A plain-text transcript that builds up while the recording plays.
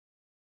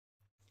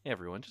Hey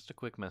everyone, just a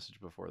quick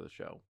message before the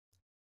show.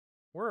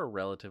 We're a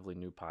relatively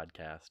new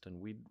podcast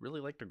and we'd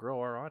really like to grow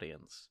our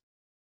audience.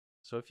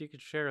 So if you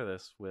could share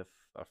this with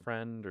a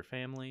friend or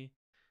family,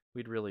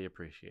 we'd really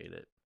appreciate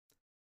it.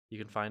 You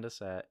can find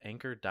us at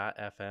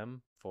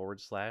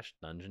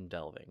anchor.fm/dungeon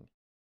delving.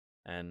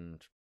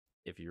 And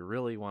if you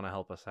really want to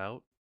help us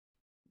out,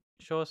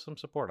 show us some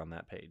support on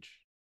that page.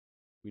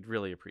 We'd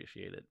really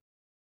appreciate it.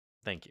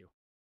 Thank you.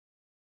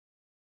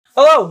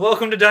 Hello,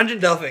 welcome to Dungeon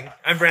Delving.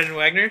 I'm Brandon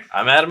Wagner,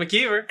 I'm Adam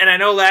McKeever. and I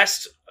know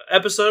last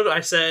episode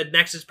I said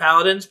Nexus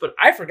Paladins, but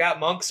I forgot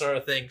monks are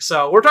a thing,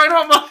 so we're talking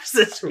about monks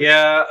this week.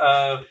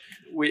 Yeah,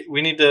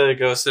 we need to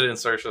go sit in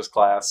Saoirse's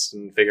class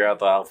and figure out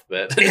the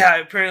alphabet. Yeah,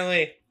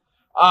 apparently.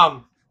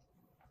 I'm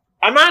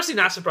honestly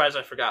not surprised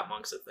I forgot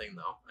monks a thing,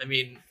 though. I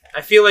mean, I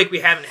feel like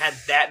we haven't had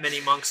that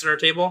many monks at our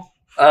table,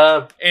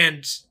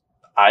 and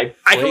I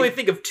can only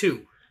think of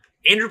two.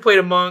 Andrew played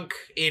a monk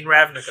in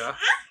Ravnica,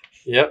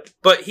 Yep,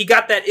 but he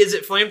got that Is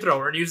It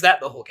Flamethrower and used that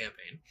the whole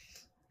campaign.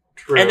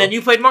 true. And then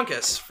you played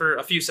Monkus for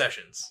a few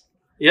sessions.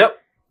 Yep.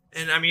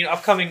 And I mean,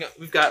 upcoming,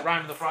 we've got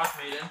Rhyme of the Frost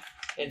Maiden,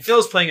 and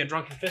Phil's playing a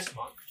Drunken Fist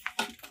Monk.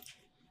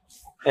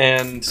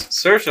 And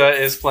Saoirse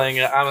is playing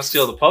a I'm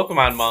Steal the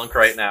Pokemon monk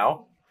right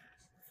now.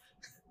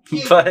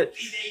 But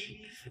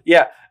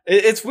yeah,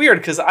 it's weird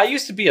because I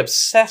used to be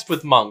obsessed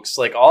with monks.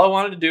 Like all I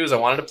wanted to do is I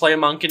wanted to play a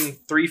monk in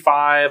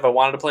 3.5. I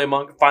wanted to play a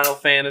monk in Final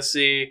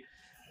Fantasy,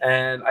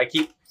 and I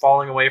keep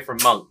falling away from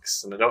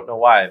monks, and I don't know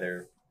why.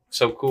 They're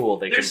so cool.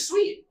 They're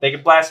sweet. They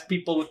can blast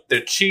people with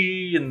their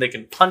chi, and they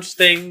can punch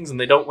things, and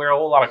they don't wear a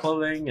whole lot of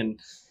clothing. And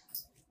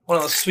One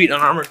of those sweet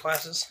unarmored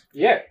classes.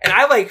 yeah, And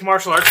I like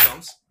martial arts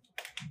films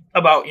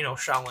about,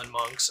 Shaolin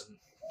monks and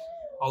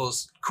all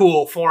those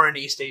cool foreign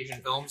East Asian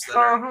films that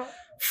are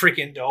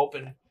freaking dope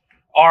and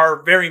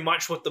are very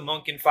much what the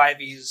monk in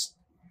 5e's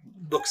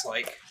looks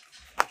like.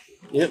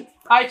 Yep.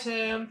 Hi,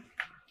 Tim.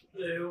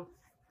 Hello.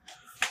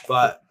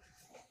 But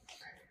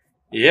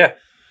yeah.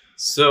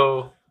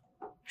 So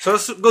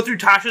let's go through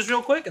Tasha's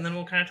real quick, and then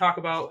we'll kind of talk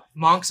about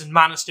monks and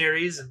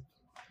monasteries. And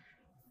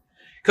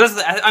because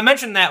I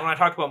mentioned that when I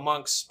talked about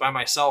monks by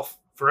myself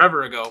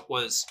forever ago,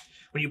 was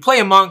when you play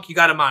a monk, you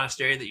got a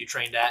monastery that you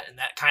trained at, and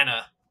that kind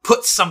of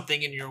puts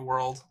something in your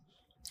world.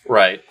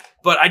 right.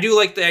 But I do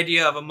like the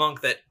idea of a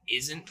monk that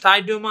isn't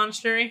tied to a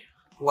monastery.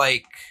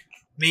 Like,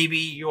 maybe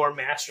your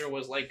master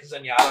was like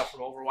Zenyatta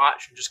from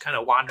Overwatch and just kind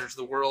of wanders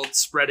the world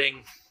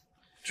spreading.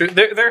 True.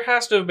 There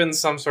has to have been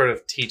some sort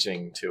of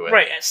teaching to it.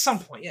 Right, at some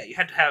point, yeah, you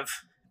had to have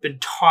been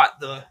taught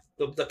the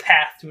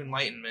path to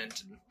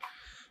enlightenment and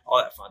all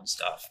that fun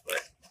stuff.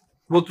 But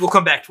we'll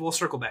come back to, we'll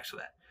circle back to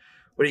that.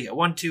 What do you got?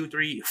 1, 2,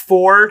 3,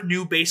 4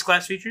 new base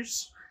class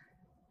features.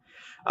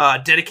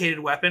 Dedicated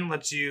weapon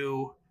lets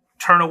you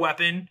turn a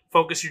weapon,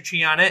 focus your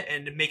chi on it,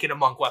 and make it a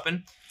monk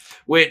weapon.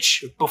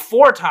 Which,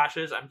 before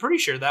Tasha's, I'm pretty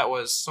sure that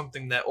was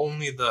something that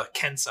only the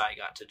Kensai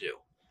got to do.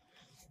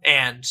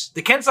 And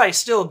the Kensai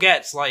still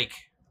gets, like,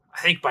 I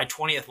think by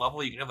 20th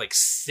level, you can have, like,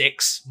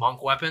 6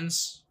 monk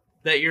weapons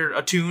that you're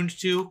attuned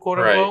to,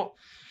 quote-unquote. Right.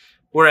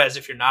 Whereas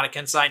if you're not a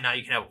Kensai, now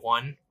you can have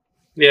 1.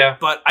 Yeah.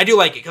 But I do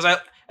like it, because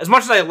as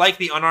much as I like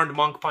the unarmed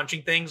monk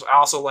punching things, I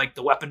also like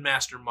the weapon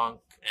master monk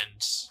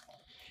and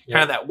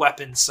kind of that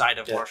weapon side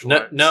of martial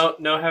arts.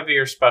 No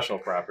heavier special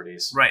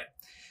properties. Right.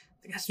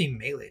 I think it has to be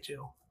melee,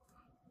 too.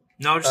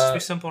 No, just to be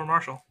simple or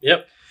martial.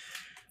 Yep.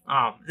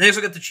 They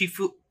also got the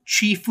Chifu.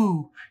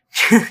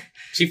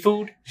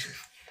 Seafood?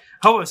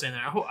 I hope I'm saying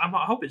that.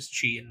 I hope it's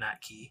chi and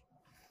not ki.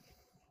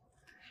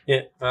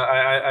 Yeah,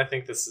 I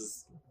think this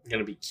is going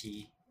to be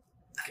key.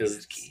 Because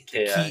it's ki.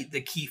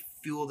 The ki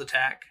fueled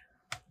attack.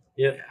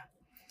 Yep.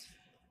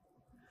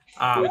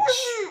 Yeah. Which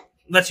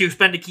lets you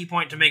spend a key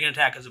point to make an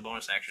attack as a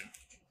bonus action.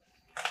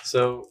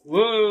 So,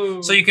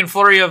 whoa. So you can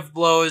flurry of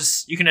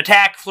blows. You can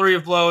attack, flurry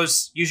of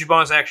blows, use your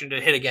bonus action to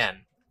hit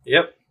again.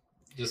 Yep.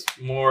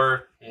 Just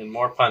more and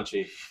more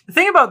punchy. The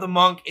thing about the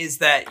monk is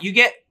that you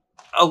get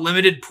a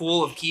limited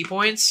pool of key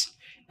points,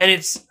 and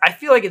I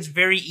feel like it's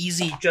very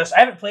easy. I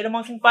haven't played a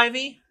monk in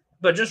 5e,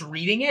 but just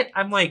reading it,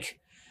 I'm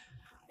like,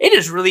 it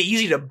is really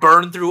easy to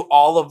burn through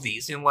all of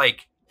these in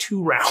like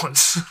 2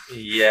 rounds.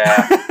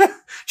 Yeah.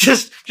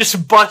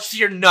 just bust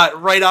your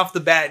nut right off the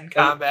bat in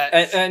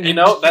combat. And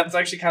that's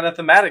actually kind of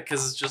thematic,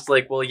 because it's just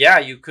like, well, yeah,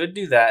 you could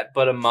do that,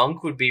 but a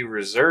monk would be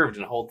reserved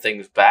and hold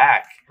things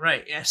back.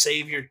 Right, yeah,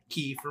 save your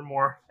key for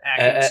more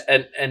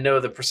actions. And know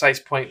the precise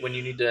point when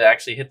you need to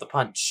actually hit the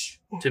punch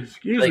to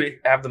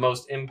have the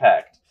most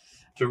impact.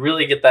 To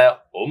really get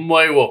that,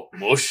 omae wo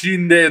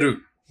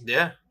moshinderu.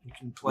 Yeah, you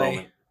can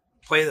play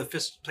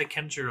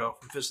Kenshiro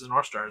from Fist of the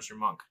North Star as your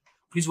monk.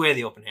 He's Way of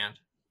the Open Hand.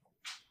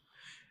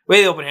 Way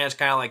of the Open Hand is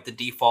kind of like the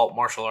default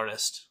martial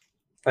artist.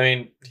 I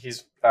mean,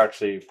 he's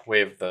actually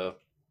Way of the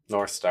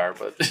North Star,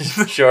 but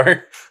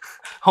sure.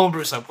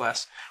 Homebrew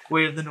subclass.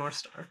 Way of the North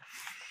Star.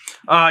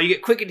 You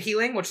get Quickened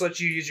Healing, which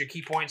lets you use your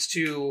key points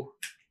to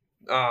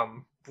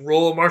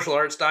roll a martial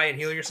arts die and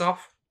heal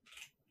yourself.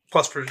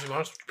 Plus precision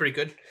bonus, which is pretty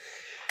good.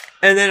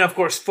 And then, of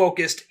course,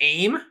 Focused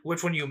Aim,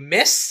 which when you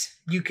miss,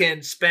 you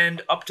can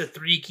spend up to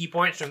 3 key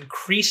points to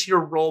increase your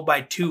roll by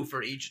 2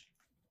 for each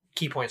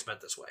key points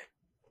spent this way.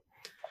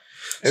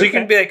 So you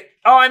can be like,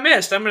 oh, I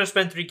missed. I'm going to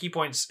spend 3 key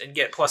points and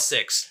get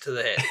 +6 to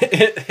the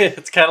hit.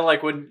 It's kind of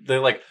like when they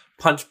like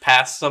punch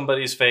past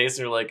somebody's face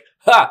and you're like,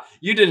 ha,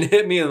 you didn't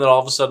hit me. And then all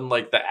of a sudden,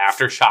 like the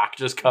aftershock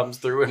just comes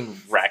through and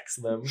wrecks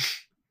them.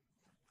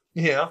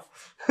 Yeah.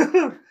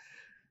 The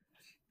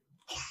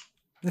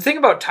thing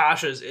about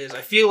Tasha's is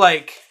I feel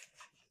like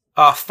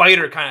a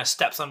fighter kind of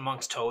steps on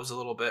Monk's toes a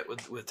little bit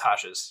with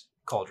Tasha's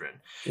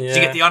Cauldron. Yeah. So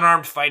you get the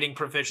unarmed fighting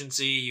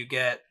proficiency. You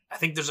get, I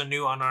think there's a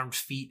new unarmed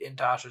feat in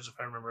Tasha's if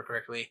I remember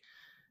correctly.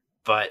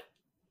 But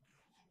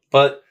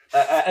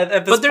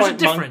at this there's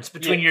point, a difference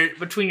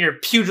between your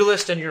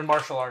pugilist and your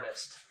martial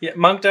artist. Yeah,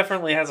 Monk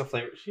definitely has a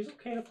flavor. She's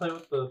okay to play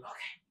with the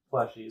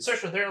plushies.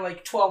 Saoirse, there are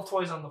like 12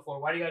 toys on the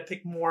floor. Why do you gotta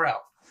pick more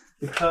out?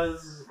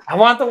 Because I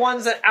want the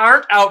ones that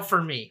aren't out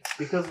for me.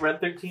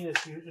 Red 13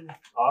 is huge and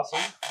awesome.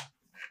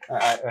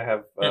 I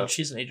have... and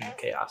she's an agent of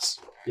chaos.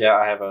 Yeah,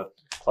 I have a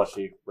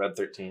plushie Red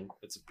 13.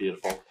 It's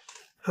beautiful.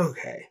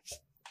 Okay.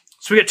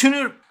 So we got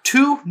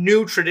two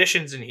new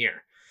traditions in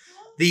here.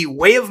 The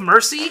Way of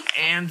Mercy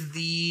and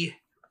the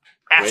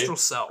Astral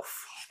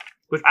Self.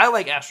 Which I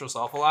like Astral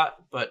Self a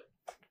lot, but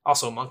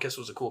also Monkus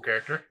was a cool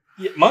character.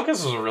 Yeah,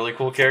 Monkus was a really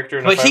cool character.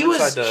 And but he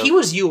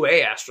was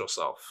UA Astral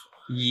Self.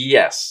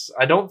 Yes.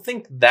 I don't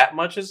think that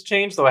much has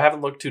changed, though I haven't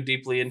looked too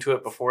deeply into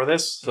it before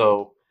this,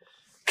 so...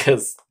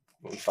 Because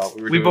we thought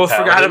we were doing both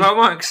Paladin. forgot about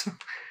monks.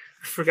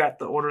 Forgot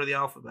the order of the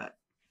alphabet.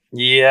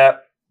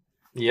 Yep.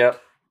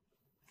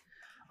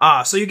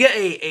 So you get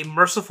a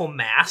merciful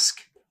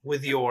mask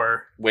with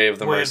your Way of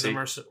Mercy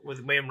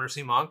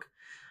monk.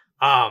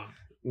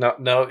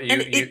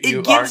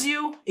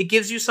 It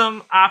gives you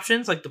some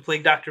options like the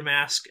Plague Doctor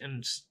mask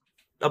and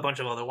a bunch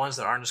of other ones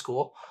that aren't as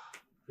cool.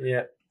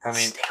 Yeah, I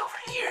mean, stay over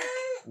here.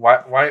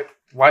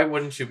 Why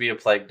wouldn't you be a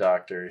Plague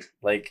Doctor?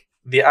 Like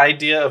the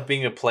idea of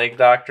being a Plague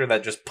Doctor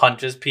that just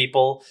punches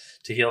people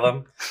to heal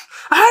them.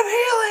 I'm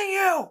healing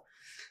you.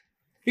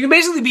 You can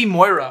basically be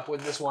Moira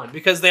with this one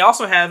because they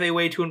also have a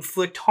way to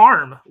inflict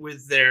harm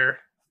with their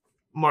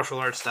martial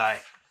arts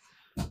die.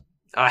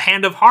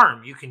 Hand of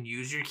Harm. You can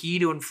use your key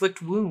to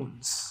inflict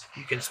wounds.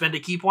 You can spend a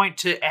key point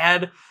to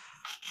add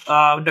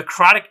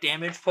necrotic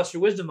damage plus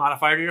your wisdom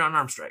modifier to your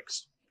unarmed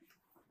strikes.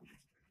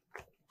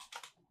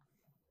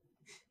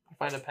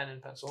 Find a pen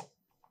and pencil.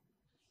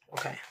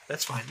 Okay,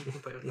 that's fine. You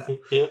can play with that.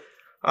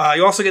 Yeah.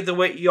 You also get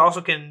you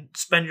also can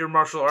spend your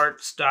martial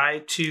arts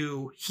die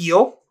to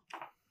heal.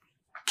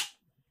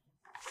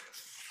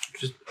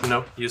 Just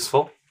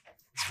useful,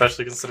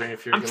 especially considering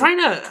if you're. I'm trying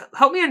to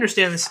help me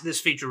understand this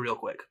feature real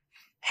quick.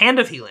 Hand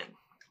of Healing.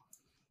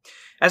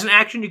 As an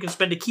action, you can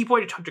spend a key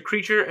point to touch a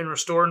creature and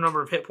restore a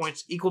number of hit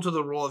points equal to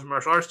the roll of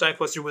martial arts die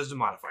plus your wisdom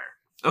modifier.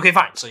 Okay,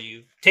 fine. So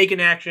you take an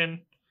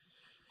action,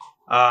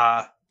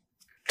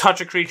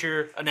 touch a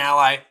creature, an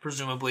ally,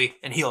 presumably,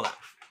 and heal them.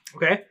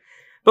 Okay,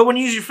 but when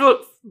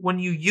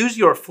you use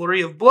your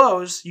flurry of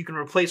blows, you can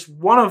replace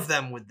one of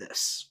them with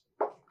this.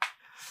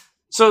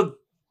 So.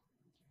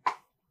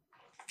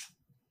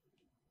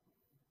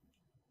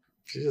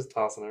 She's just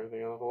tossing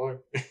everything on the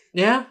floor.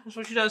 Yeah, that's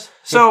what she does.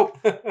 So,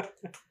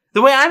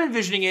 the way I'm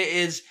envisioning it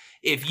is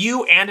if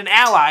you and an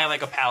ally,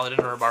 like a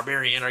paladin or a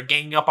barbarian, are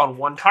ganging up on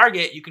one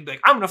target, you can be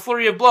like, I'm going to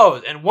flurry of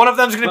blows, and one of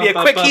them's going to be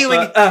a quick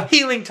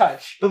healing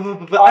touch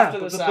off to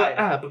the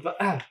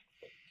side.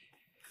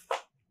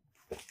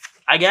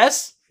 I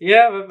guess?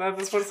 Yeah,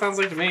 that's what it sounds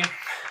like to me.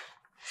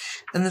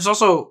 And there's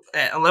also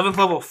 11th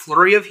level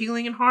Flurry of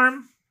Healing and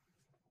Harm,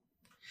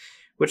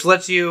 which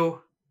lets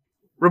you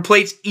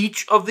replace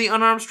each of the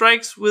unarmed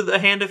strikes with a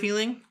Hand of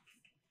Healing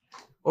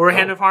or a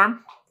Hand of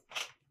Harm.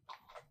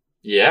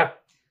 Yeah.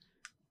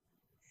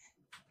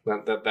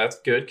 That's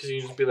good, because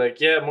you can just be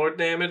like, yeah, more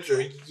damage,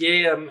 or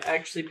yeah, I'm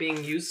actually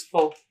being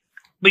useful.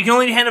 But you can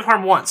only Hand of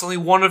Harm once. Only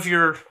one of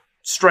your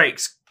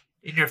strikes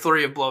in your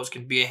Flurry of Blows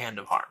can be a Hand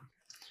of Harm.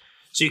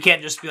 So you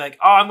can't just be like,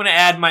 oh, I'm going to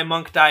add my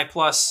Monk die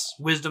plus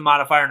Wisdom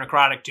modifier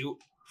necrotic to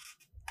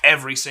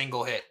every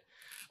single hit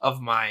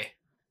of my...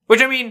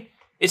 Which, I mean,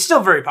 it's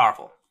still very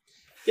powerful.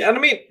 Yeah, and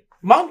I mean,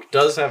 Monk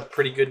does have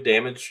pretty good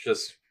damage,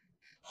 just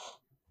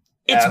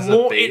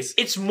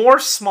it's more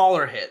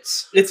smaller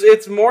hits.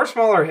 It's more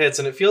smaller hits,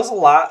 and it feels a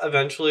lot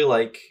eventually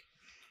like...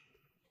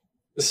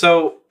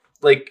 So,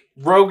 like,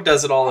 Rogue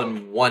does it all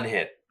in one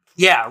hit.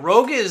 Yeah,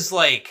 Rogue is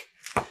like...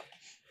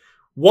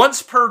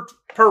 Once per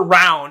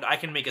round, I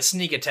can make a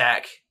sneak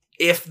attack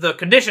if the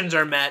conditions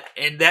are met,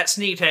 and that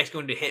sneak attack is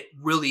going to hit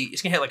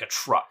it's going to hit like a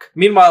truck.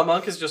 Meanwhile,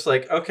 Monk is just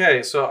like,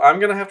 okay, so I'm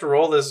going to have to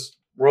roll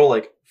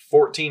like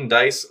 14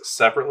 dice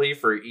separately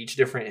for each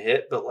different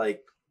hit, but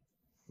like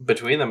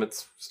between them,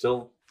 it's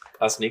still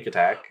a sneak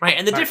attack. Right,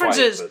 and the difference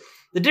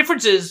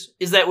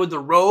is that with the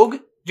Rogue,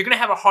 you're going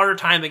to have a harder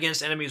time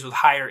against enemies with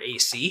higher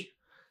AC.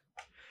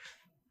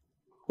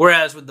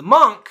 Whereas with the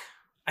Monk,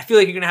 I feel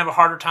like you're going to have a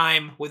harder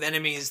time with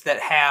enemies that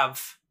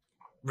have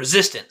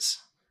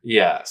resistance.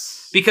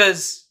 Yes.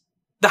 Because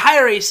the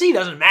higher AC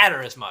doesn't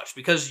matter as much,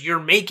 because you're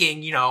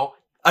making,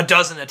 a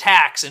dozen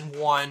attacks in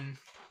one.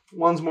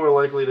 One's more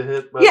likely to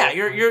hit. But... Yeah,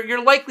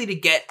 you're likely to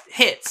get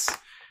hits.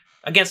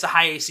 against a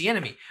high AC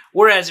enemy.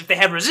 Whereas if they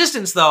have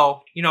resistance,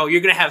 though, you know,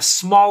 you're going to have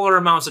smaller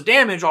amounts of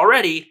damage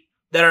already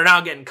that are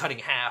now getting cut in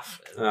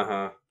half.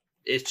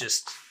 It's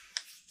just,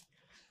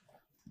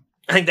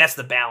 I think that's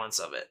the balance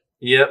of it.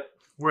 Yep.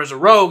 Whereas a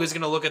rogue is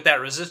going to look at that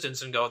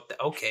resistance and go,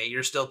 okay,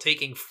 you're still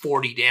taking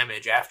 40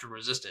 damage after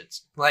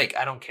resistance. Like,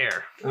 I don't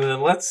care. And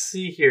then let's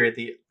see here.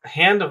 The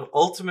Hand of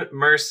Ultimate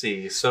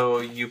Mercy.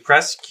 So you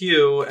press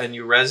Q and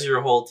you res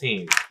your whole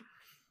team.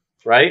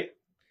 Right?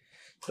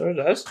 So it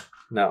does?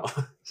 No.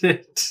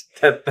 that's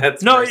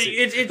no,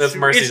 Mercy. That's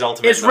Mercy's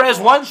ultimate. It's res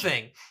one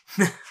thing.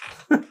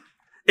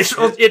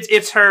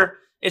 it's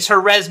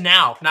her res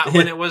now, not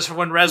when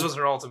when res was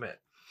her ultimate.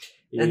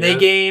 And they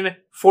gain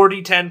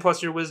 4d10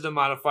 plus your wisdom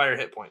modifier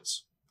hit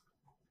points.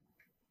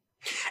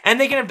 And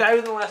they can have died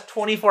within the last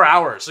 24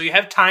 hours, so you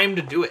have time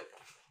to do it.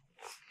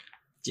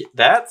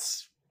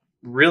 That's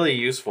really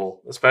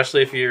useful,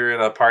 especially if you're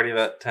in a party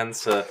that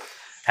tends to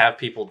have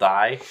people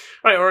die.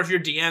 Right, or if you're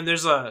DM,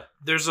 there's a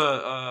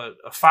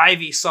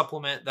 5e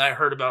supplement that I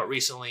heard about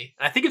recently.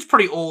 And I think it's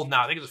pretty old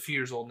now. I think it's a few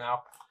years old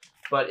now.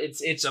 But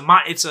it's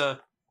a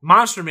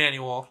monster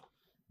manual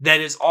that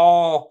is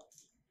all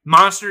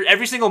monster.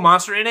 Every single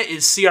monster in it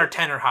is CR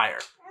 10 or higher.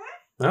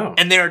 Oh.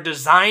 And they're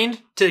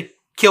designed to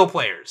kill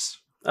players.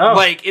 Oh.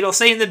 Like, it'll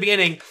say in the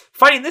beginning,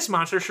 fighting this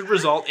monster should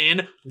result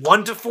in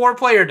 1 to 4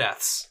 player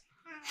deaths.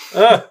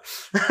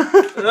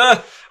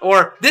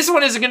 Or, this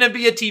one is going to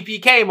be a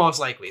TPK, most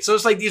likely. So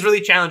it's like these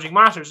really challenging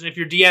monsters. And if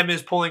your DM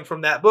is pulling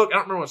from that book, I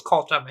don't remember what it's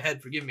called off the top of my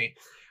head, forgive me.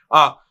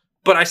 But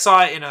I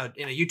saw it in a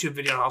YouTube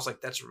video, and I was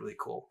like, that's a really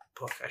cool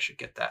book. I should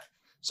get that.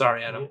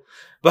 Sorry, Adam.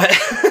 But,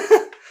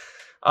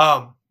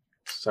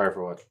 sorry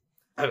for what?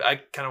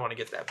 I kind of want to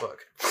get that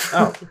book.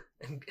 Oh.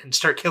 and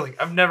start killing.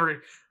 I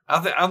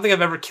don't think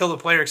I've ever killed a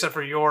player except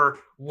for your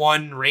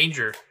one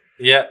ranger.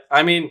 Yeah,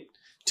 I mean,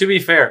 to be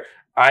fair,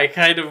 I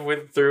kind of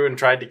went through and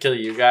tried to kill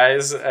you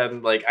guys,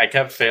 and like I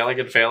kept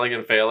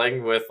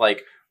failing with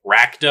like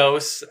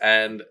Rakdos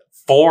and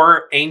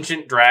 4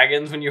 ancient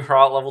dragons when you were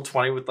all at level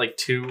 20 with like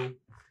 2.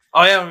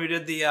 Oh yeah, when we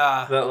did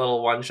that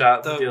little one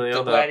shot,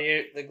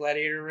 the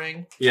gladiator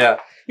ring. Yeah.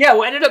 Yeah,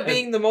 what ended up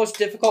being the most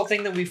difficult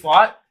thing that we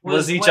fought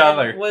was each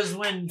other. Was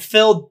when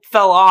Phil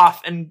fell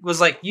off and was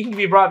like, "You can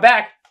be brought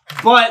back,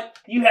 but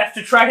you have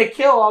to try to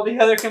kill all the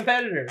other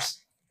competitors."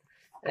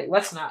 Hey,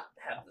 let's not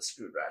have the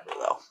screwdriver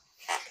though.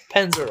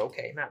 Pens are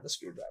okay, not the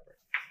screwdriver.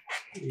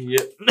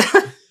 Yep.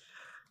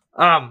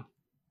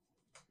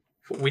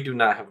 We do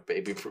not have a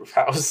baby-proof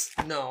house.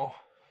 No.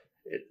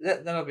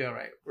 That'll be all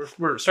right.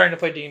 We're starting to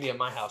play D&D at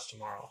my house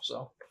tomorrow,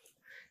 so,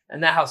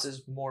 and that house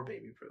is more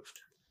baby-proofed.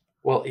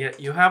 Well, yeah,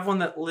 you have one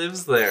that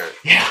lives there.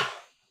 Yeah.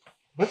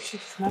 What's she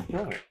not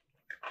doing?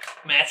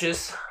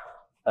 Matches.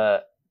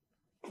 What's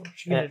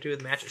she gonna do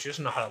with matches? She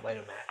doesn't know how to light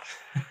a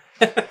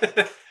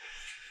match.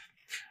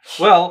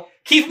 Well,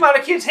 keep them out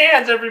of kids'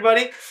 hands,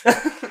 everybody.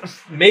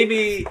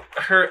 Maybe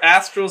her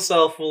astral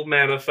self will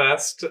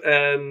manifest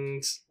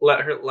and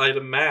let her light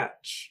a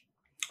match.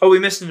 Oh, we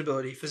missed an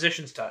ability.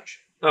 Physician's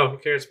Touch. Oh, who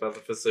cares about the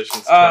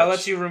Physician's Touch?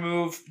 Lets you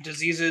remove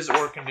diseases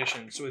or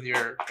conditions with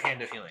your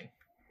Hand of Healing.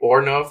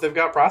 Or know if they've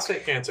got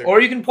prostate cancer. Or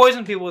you can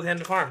poison people with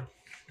Hand of Harm.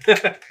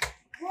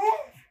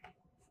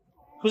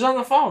 Who's on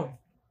the phone?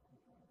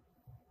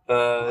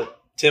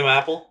 Tim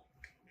Apple.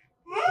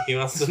 He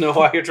wants to know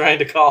why you're trying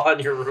to call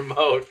on your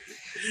remote.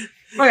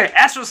 Okay,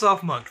 Astral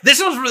Self Monk.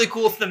 This one's really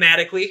cool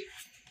thematically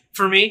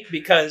for me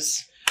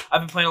because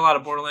I've been playing a lot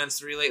of Borderlands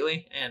 3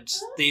 lately, and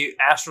the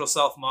Astral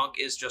Self Monk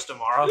is just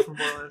Amara from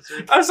Borderlands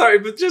 3. I'm sorry,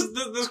 but just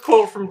this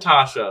quote from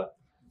Tasha.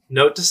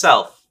 Note to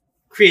self.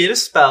 Create a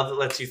spell that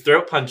lets you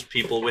throat punch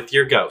people with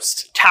your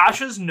ghost.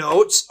 Tasha's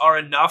notes are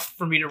enough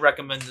for me to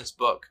recommend this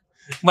book.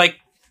 Like,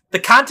 the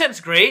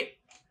content's great,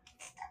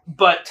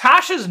 but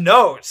Tasha's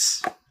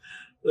notes...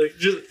 Like,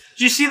 just...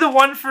 Did you see the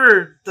one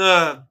for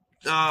the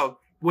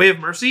Way of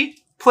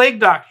Mercy? Plague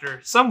Doctor.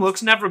 Some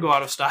looks never go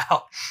out of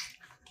style.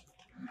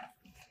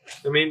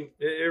 I mean,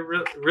 it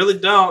really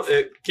don't.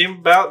 It came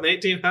about in the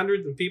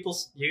 1800s, and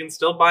you can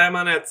still buy them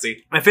on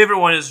Etsy. My favorite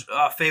one is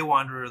Fey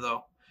Wanderer,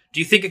 though. Do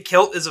you think a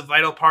kilt is a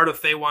vital part of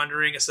Fey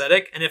Wandering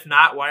aesthetic? And if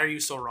not, why are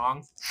you so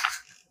wrong?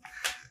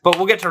 But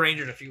we'll get to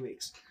Ranger in a few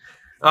weeks.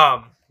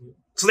 So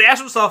the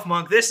Astral Self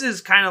Monk, this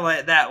is kind of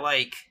like that,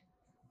 like...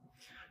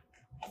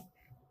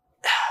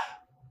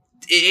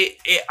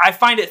 I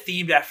find it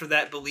themed after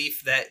that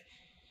belief that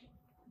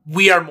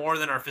we are more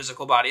than our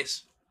physical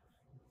bodies.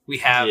 We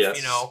have,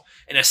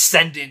 an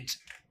ascendant,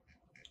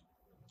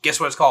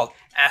 guess what it's called?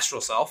 Astral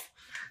self.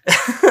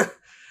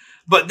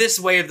 But this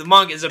way of the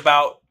monk is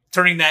about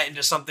turning that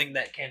into something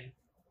that can,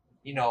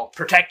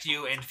 protect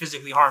you and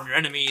physically harm your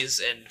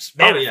enemies and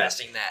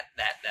manifesting that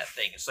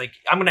thing. It's like,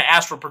 I'm going to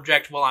astral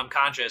project while I'm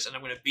conscious and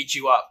I'm going to beat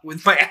you up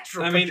with my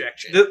astral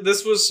projection.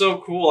 This was so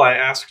cool. I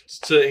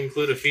asked to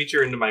include a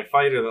feature into my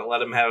fighter that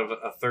let him have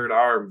a third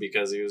arm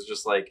because he was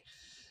just like,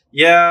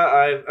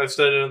 yeah, I've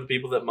studied under the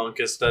people that Monk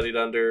has studied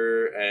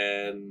under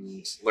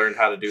and learned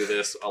how to do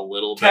this a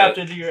little bit. Tapped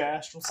into your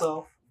astral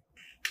self.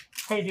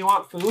 Hey, do you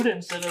want food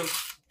instead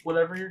of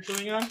whatever you're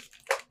chewing on?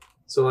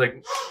 So,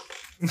 like...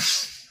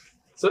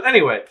 So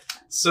anyway,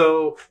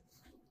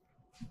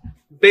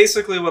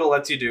 basically what it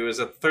lets you do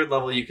is at the third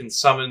level you can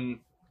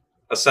summon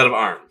a set of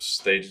arms.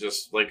 They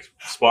just like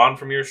spawn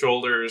from your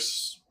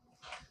shoulders.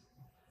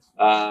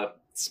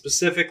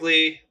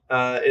 Specifically,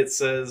 it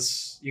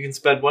says you can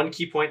spend 1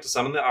 key point to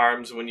summon the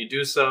arms. When you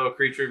do so, a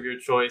creature of your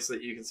choice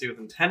that you can see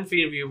within 10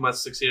 feet of you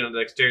must succeed on a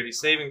dexterity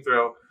saving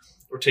throw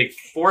or take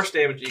force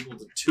damage equal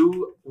to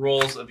 2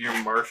 rolls of your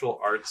martial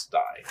arts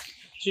die. So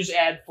you just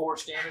add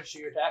force damage to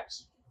your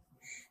attacks?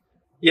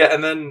 Yeah,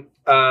 and then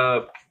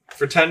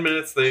for 10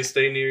 minutes they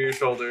stay near your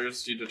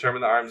shoulders. You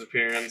determine the arm's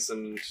appearance,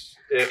 and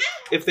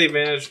if they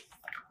vanish,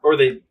 or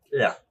they...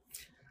 Yeah.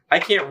 I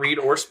can't read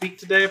or speak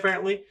today,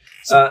 apparently.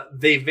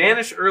 They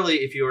vanish early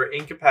if you are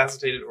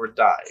incapacitated or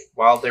die.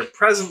 While they're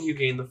present, you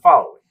gain the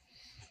following.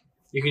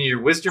 You can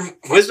use your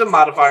wisdom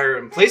modifier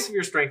in place of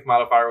your strength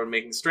modifier when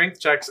making strength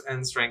checks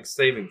and strength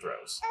saving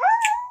throws.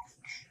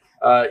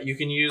 You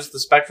can use the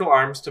spectral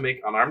arms to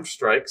make unarmed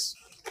strikes.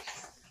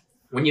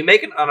 When you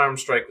make an unarmed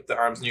strike with the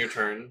arms in your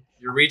turn,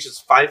 your reach is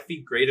 5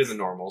 feet greater than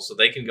normal, so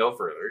they can go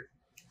further.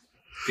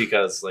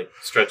 Because, like,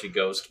 stretchy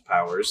ghost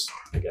powers,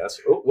 I guess.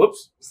 Oh,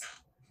 whoops.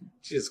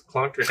 She just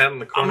clunked her head on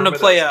the corner. I'm gonna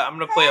play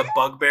a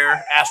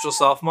bugbear astral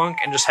self monk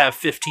and just have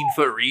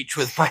 15-foot reach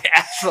with my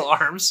astral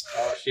arms.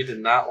 Oh, she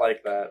did not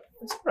like that.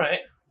 That's all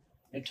right.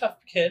 You're a tough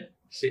kid.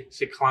 She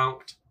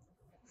clonked.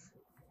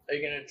 Are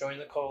you gonna join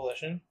the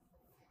coalition?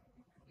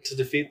 To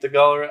defeat the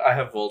Guller, I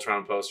have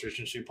Voltron posters,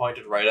 and she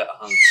pointed right at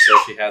Hunk, so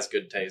she has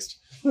good taste.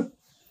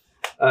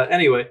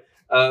 Anyway,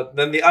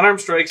 then the unarmed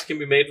strikes can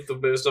be made with the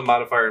wisdom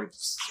modifier in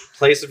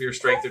place of your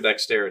strength or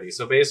dexterity.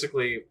 So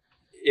basically,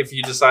 if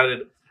you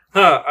decided,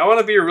 I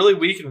want to be really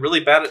weak and really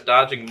bad at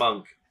dodging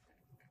monk,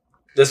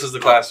 this is the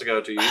class to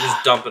go to. You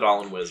just dump it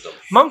all in wisdom.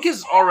 Monk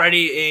is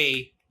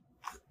already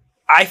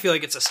I feel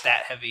like it's a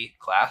stat-heavy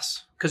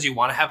class, because you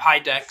want to have high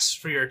dex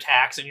for your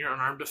attacks and your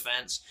unarmed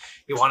defense.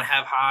 You want to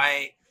have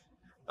high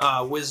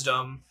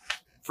wisdom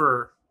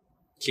for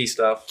key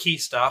stuff,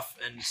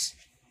 and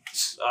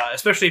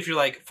especially if you're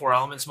like 4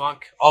 elements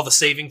monk, all the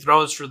saving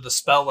throws for the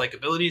spell like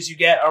abilities you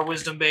get are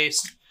wisdom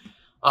based.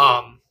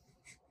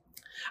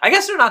 I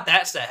guess they're not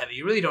that stat heavy.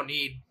 You really don't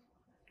need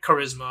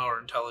charisma or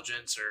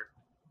intelligence or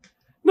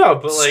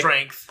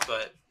strength,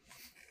 but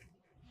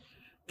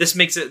this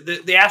makes it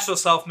the astral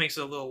self makes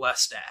it a little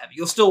less stat heavy.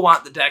 You'll still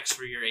want the dex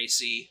for your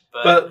AC,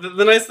 but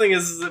the nice thing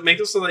is it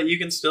makes it so that you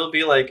can still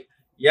be like,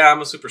 yeah,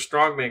 I'm a super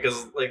strong man,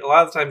 because like a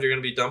lot of times you're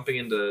going to be dumping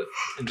into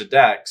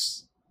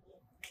dex,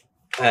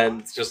 and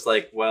it's just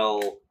like,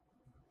 well,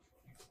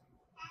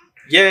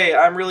 yay,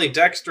 I'm really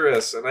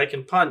dexterous and I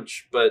can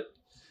punch, but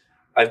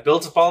I've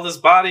built up all this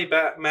body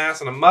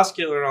mass and I'm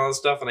muscular and all this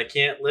stuff, and I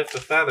can't lift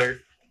a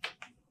feather.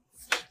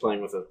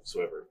 Playing with a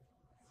swiver.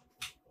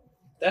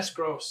 That's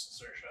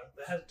gross, Saoirse.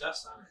 That has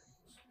dust on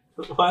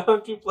it. Why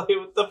don't you play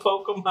with the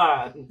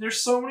Pokemon?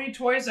 There's so many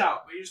toys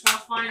out, but you just want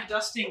to find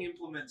dusting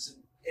implements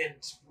and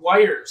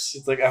wires.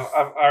 It's like,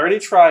 I've already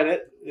tried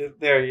it.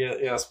 There,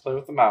 yes, play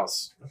with the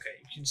mouse. Okay,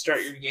 you can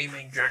start your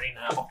gaming journey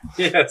now.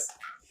 Yes,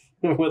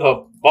 with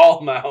a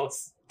ball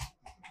mouse.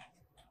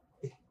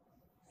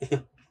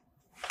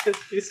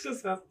 She's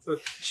just has to.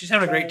 She's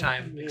having a great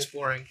time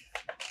exploring,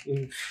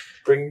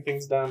 bringing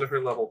things down to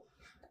her level.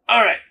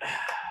 All right.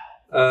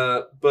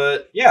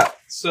 But yeah,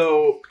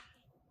 so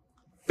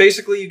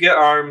basically you get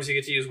arms, you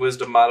get to use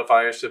wisdom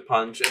modifiers to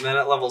punch, and then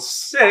at level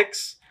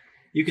 6,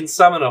 you can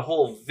summon a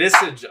whole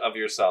visage of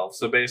yourself.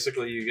 So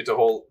basically you get to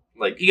hold,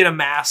 like... You get a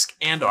mask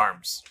and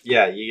arms.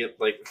 Yeah, you get,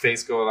 like,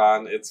 face going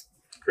on. It's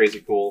crazy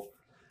cool.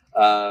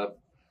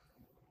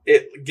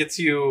 It gets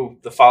you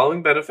the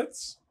following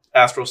benefits.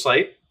 Astral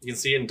sight. You can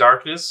see in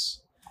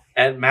darkness,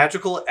 and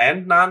magical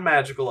and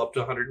non-magical up to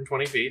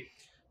 120 feet.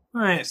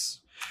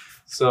 Nice.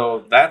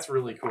 So that's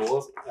really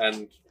cool,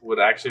 and would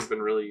actually have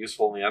been really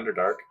useful in the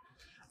Underdark.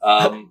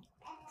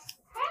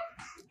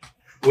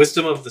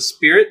 Wisdom of the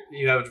Spirit.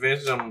 You have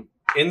advantage on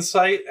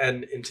insight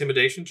and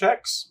intimidation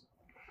checks.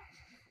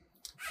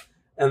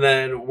 And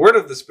then Word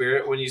of the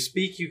Spirit. When you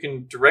speak, you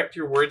can direct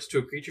your words to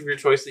a creature of your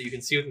choice that you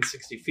can see within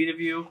 60 feet of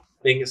you,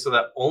 making it so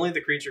that only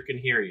the creature can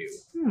hear you.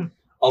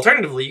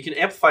 Alternatively, you can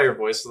amplify your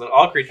voice so that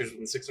all creatures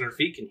within 600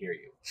 feet can hear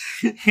you.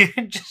 You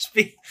can just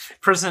be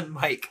present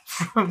Mike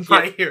from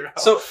My Hero.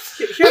 So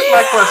here's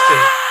my question.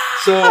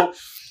 So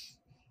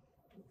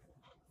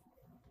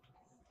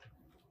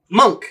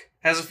Monk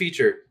has a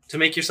feature to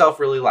make yourself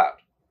really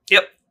loud.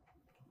 Yep.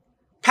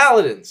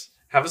 Paladins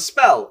have a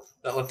spell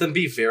that let them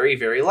be very,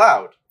 very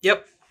loud.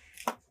 Yep.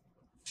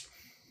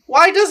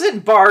 Why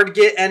doesn't Bard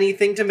get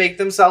anything to make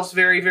themselves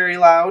very, very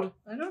loud?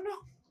 I don't know.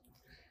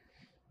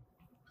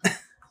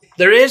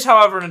 There is,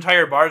 however, an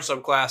entire Bard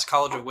subclass,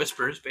 College of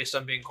Whispers, based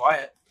on being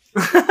quiet.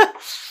 The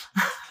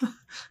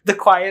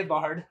quiet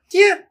Bard.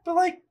 Yeah, but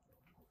like...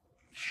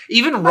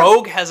 Even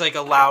Rogue has like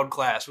a loud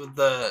class with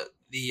the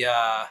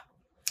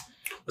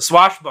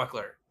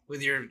Swashbuckler,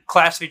 with your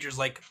class features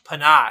like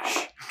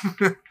Panache.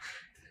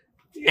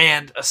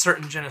 And a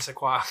certain je ne sais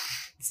quoi.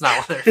 It's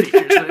not one of their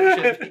features, but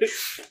it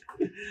should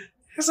be.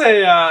 It's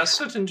a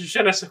certain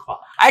je ne sais quoi.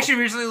 I actually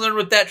recently learned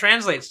what that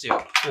translates to.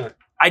 Yeah.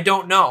 I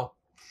don't know.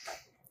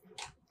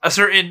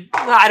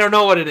 I don't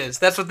know what it is.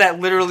 That's what that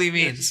literally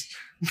means.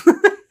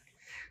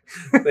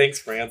 Thanks,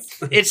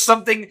 France. It's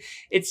something.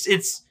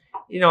 It's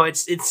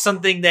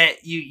something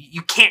that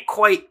you can't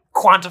quite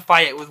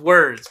quantify it with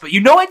words, but you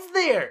know it's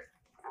there.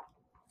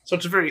 So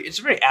it's a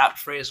very apt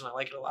phrase, and I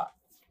like it a lot.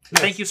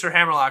 Nice. Thank you, Sir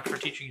Hammerlock, for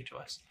teaching it to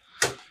us.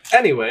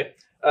 Anyway,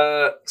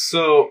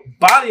 so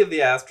body of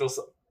the astral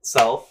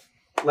self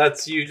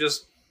lets you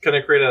just kind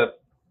of create a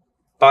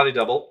body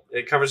double.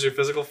 It covers your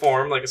physical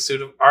form like a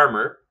suit of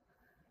armor.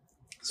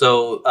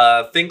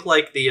 So think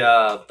like the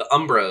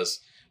Umbras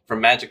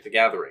from Magic the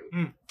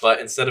Gathering. But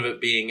instead of it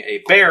being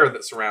a bear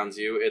that surrounds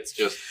you, it's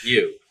just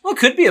you. Well, it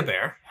could be a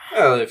bear.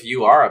 Well, if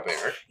you are a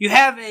bear. You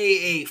have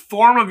a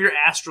form of your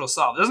astral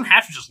self. It doesn't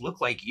have to just look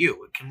like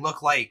you. It can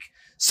look like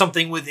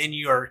something within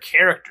your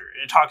character.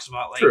 It talks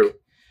about, like, True.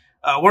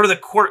 What are the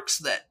quirks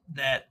that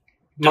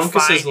Monkuses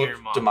define look your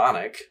monk?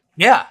 demonic.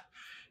 Yeah.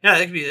 Yeah,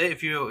 that could be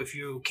if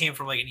you came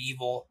from, like, an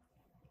evil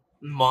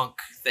monk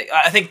thing.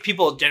 I think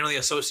people generally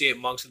associate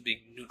monks with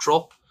being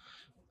neutral.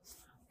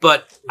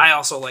 But I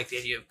also like the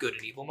idea of good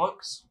and evil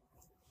monks.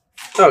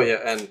 Oh, yeah,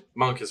 and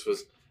Monkus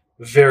was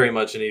very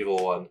much an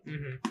evil one.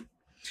 Mm-hmm.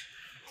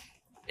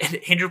 And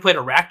Andrew played a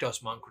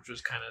Rakdos monk, which was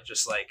kind of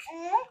just like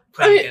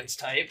playing against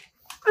type.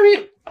 I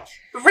mean,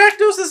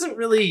 Rakdos isn't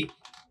really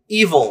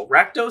evil.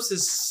 Rakdos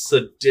is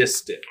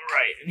sadistic.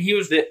 Right, and he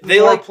was They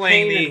more like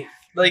playing pain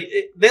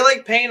they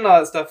like pain and all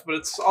that stuff, but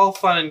it's all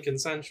fun and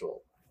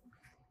consensual.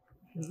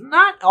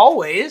 Not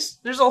always.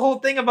 There's a whole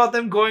thing about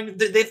them going.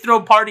 They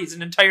throw parties,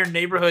 and entire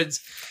neighborhoods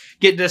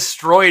get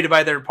destroyed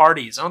by their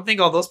parties. I don't think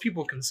all those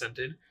people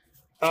consented.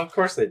 Oh, of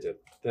course they did.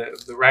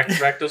 The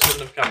Rakdos wouldn't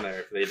have come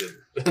there if they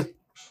didn't.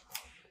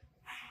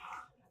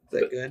 Is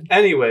that good?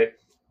 Anyway,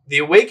 the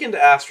awakened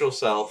astral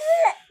self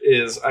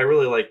is, I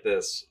really like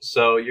this.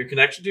 So your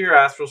connection to your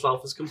astral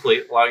self is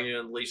complete, allowing you to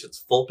unleash its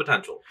full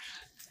potential.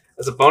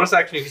 As a bonus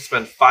action, you can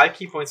spend 5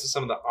 key points to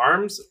summon the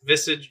arms,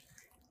 visage,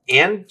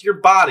 and your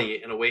body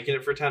and awaken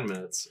it for 10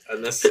 minutes.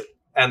 And this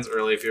ends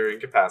early if you're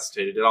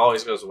incapacitated. It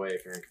always goes away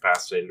if you're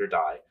incapacitated or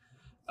die.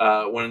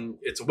 When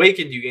it's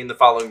awakened, you gain the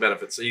following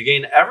benefits. So you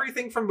gain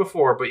everything from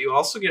before, but you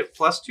also get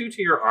 +2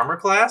 to your armor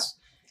class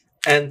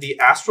and the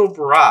astral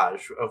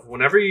barrage of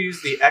whenever you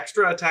use the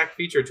extra attack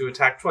feature to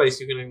attack twice,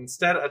 you can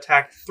instead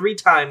attack 3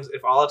 times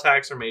if all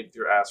attacks are made with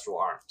your astral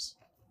arms.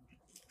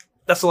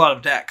 That's a lot of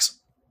attacks.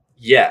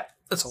 Yeah.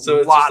 That's So a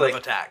it's lot just like, of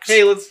attacks.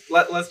 Hey,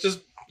 let's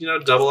just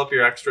double up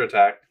your extra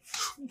attack.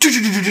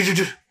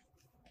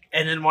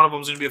 And then one of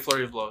them's going to be a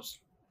flurry of blows.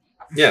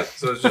 Yeah,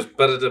 so it's just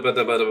Lots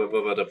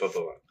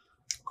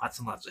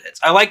and lots of hits.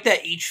 I like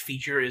that each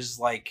feature is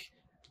like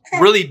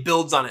really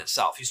builds on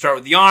itself. You start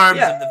with the arms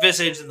and the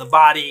visage and the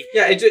body.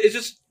 Yeah,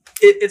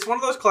 it's one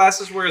of those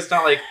classes where it's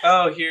not like,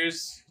 oh,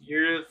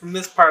 you're from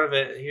this part of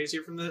it, here's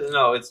you from this.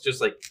 No, it's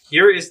just like,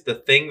 here is the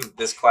thing that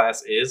this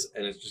class is,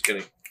 and it's just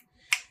gonna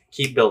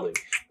keep building.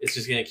 It's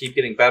just gonna keep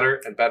getting better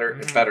and better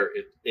and better.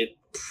 It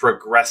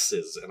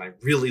progresses, and I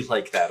really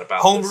like that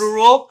about Homebrew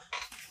rule,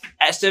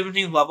 at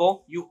 17th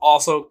level, you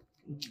also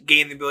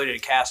gain the ability to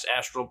cast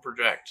Astral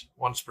Project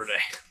once per day.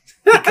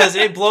 Because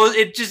it blows,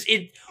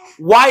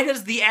 why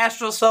does the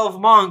Astral Self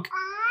Monk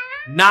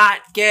not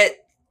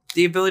get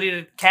the ability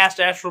to cast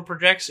Astral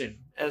Projection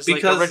as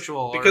like a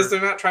ritual? Because they're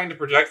not trying to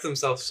project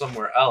themselves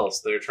somewhere else.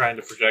 They're trying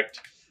to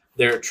project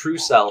their true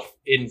self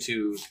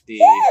into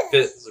the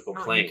physical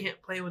plane. You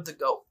can't play with the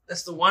goat.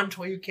 That's the one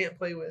toy you can't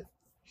play with.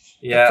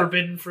 Yeah. The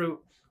forbidden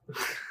fruit.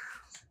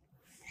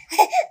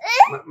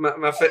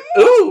 my face.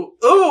 Ooh,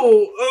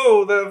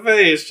 that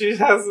face. She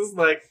has this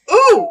like,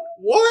 ooh,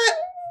 what?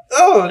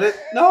 Oh,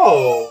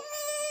 no.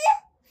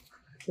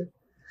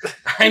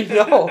 I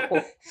know.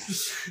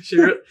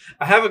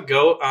 I have a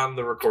goat on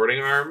the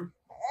recording arm.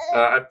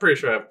 I'm pretty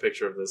sure I have a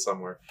picture of this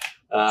somewhere.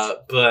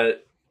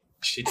 But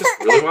she just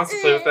really wants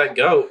to play with that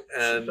goat,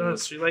 and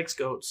she likes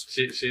goats.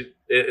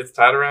 It's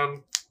tied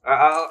around.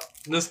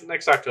 This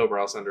next October,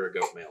 I'll send her a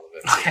goat mail of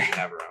it. So she can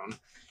have her own.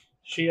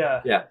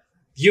 Yeah.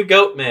 You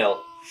Goat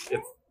Mail.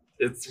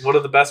 It's one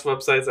of the best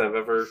websites I've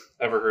ever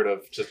heard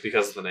of, just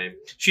because of the name.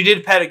 She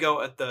did pet a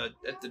goat at the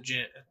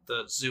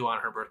zoo on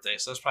her birthday,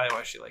 so that's probably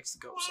why she likes the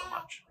goat so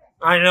much.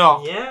 I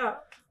know. Yeah.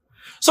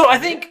 So I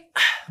think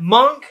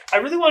Monk. I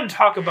really want to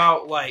talk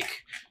about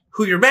like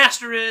who your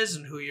master is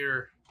and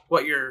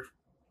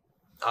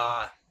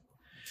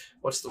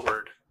what's the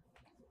word?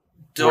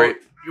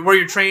 Where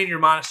you're trained, your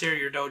monastery,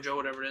 your dojo,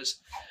 whatever it is.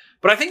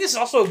 But I think this is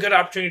also a good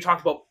opportunity to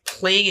talk about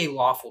playing a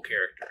lawful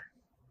character.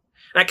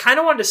 And I kind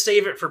of wanted to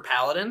save it for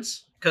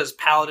paladins, because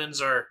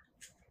paladins are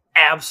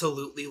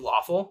absolutely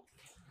lawful.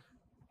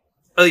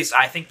 At least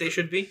I think they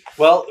should be.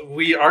 Well,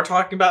 we are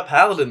talking about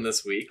paladin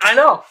this week. I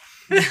know.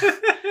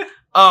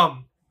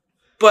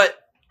 But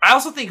I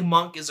also think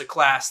monk is a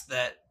class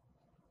that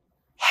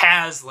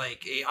has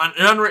like an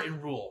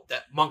unwritten rule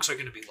that monks are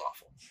going to be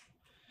lawful.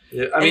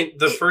 Yeah, I mean,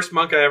 the first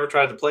monk I ever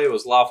tried to play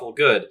was lawful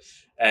good,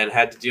 and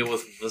had to deal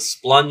with the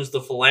Splunge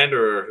the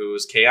Philanderer, who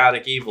was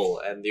chaotic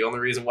evil. And the only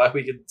reason why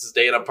we could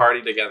stay in a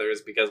party together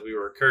is because we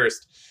were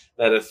cursed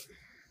that if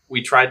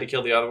we tried to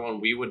kill the other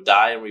one, we would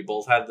die, and we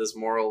both had this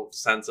moral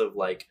sense of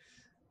like,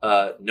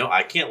 no,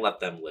 I can't let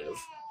them live.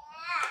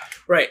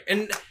 Right,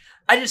 and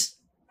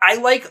I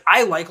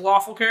like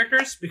lawful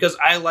characters because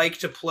I like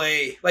to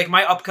play, like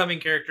my upcoming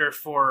character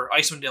for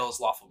Icewind Dale is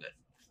lawful good,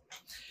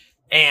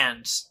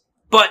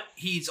 but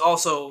he's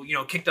also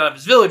kicked out of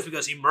his village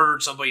because he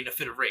murdered somebody in a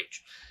fit of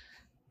rage.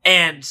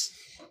 And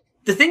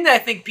the thing that I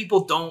think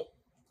people don't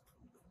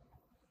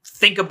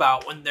think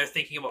about when they're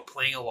thinking about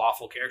playing a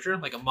lawful character,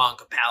 like a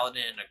monk, a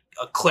paladin,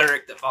 a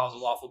cleric that follows a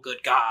lawful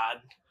good god,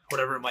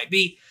 whatever it might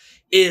be,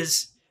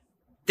 is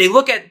they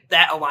look at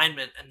that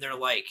alignment and they're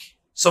like,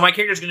 so my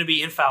character is going to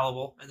be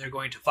infallible and they're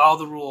going to follow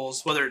the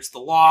rules, whether it's the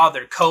law,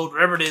 their code,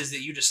 whatever it is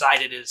that you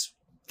decided is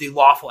the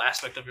lawful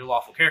aspect of your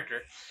lawful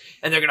character.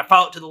 And they're going to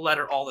follow it to the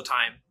letter all the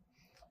time,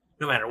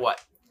 no matter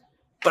what.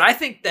 But I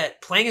think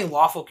that playing a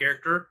lawful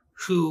character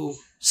who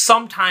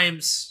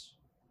sometimes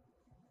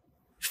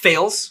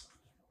fails,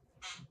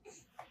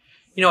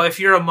 if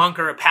you're a monk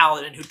or a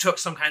paladin who took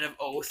some kind of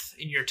oath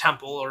in your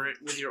temple or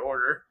with your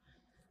order,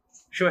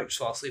 she might just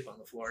fall asleep on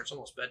the floor. It's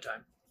almost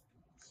bedtime.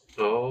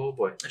 Oh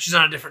boy. And she's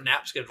on a different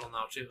nap schedule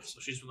now too, so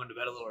she's been going to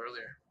bed a little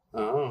earlier.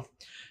 Oh.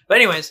 But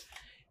anyways,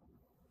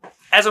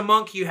 as a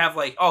monk, you have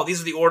like,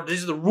 these are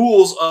the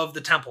rules of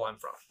the temple I'm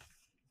from.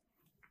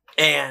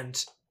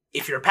 And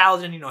if you're a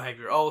paladin, have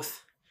your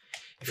oath.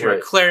 If you're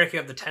a cleric, you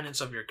have the tenets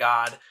of your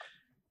god.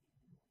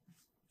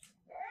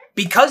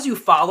 Because you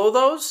follow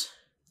those,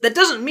 that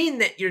doesn't mean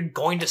that you're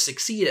going to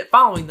succeed at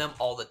following them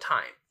all the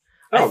time.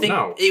 I think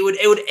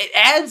it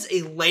adds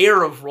a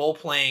layer of role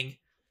playing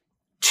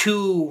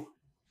to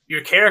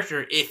your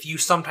character if you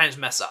sometimes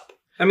mess up.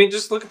 I mean,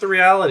 just look at the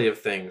reality of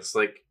things.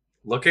 Like,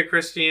 look at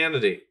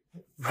Christianity.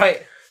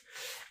 Right.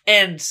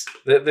 And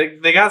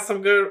they got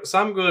some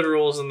good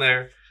rules in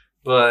there,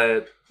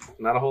 but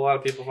not a whole lot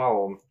of people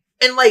follow them.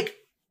 And like,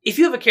 if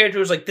you have a character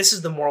who's like, this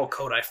is the moral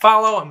code I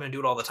follow, I'm going to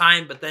do it all the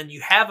time, but then you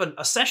have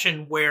a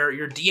session where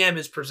your DM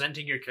is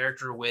presenting your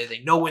character with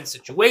a no-win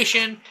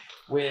situation,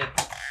 with...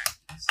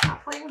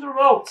 Stop playing with the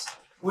remotes!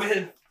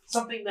 With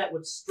something that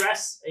would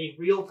stress a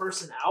real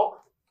person out,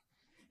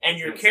 and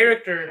your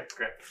character,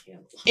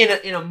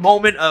 in a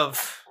moment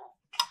of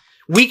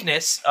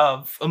weakness,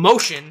 of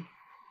emotion,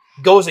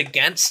 goes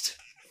against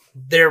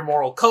their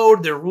moral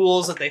code, their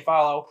rules that they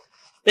follow,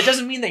 that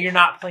doesn't mean that you're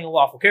not playing a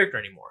lawful character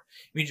anymore.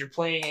 It means you're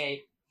playing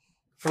a,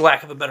 for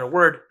lack of a better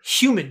word,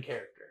 human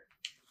character.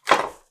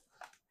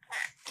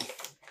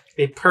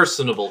 A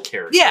personable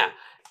character. Yeah.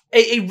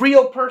 A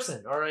real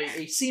person, or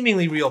a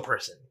seemingly real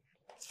person.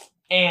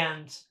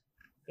 And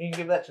you can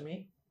give that to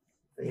me?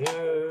 Yeah,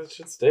 it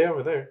should stay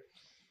over there.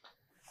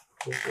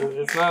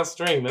 It's not a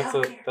string. That's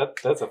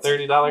a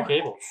 $30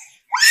 cable.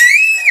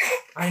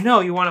 I know,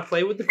 you want to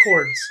play with the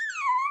cords.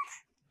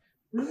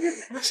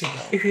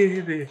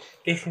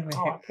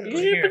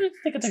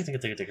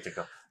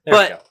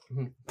 But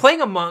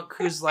playing a monk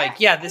who's like,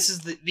 yeah,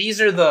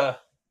 these are the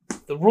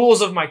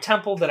rules of my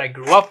temple that I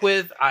grew up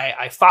with.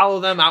 I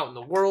follow them out in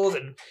the world,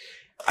 and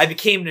I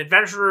became an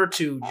adventurer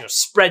to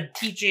spread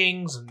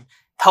teachings and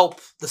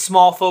help the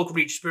small folk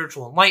reach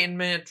spiritual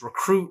enlightenment,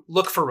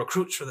 look for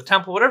recruits for the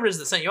temple, whatever it is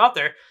that sent you out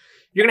there.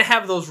 You're going to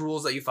have those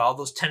rules that you follow,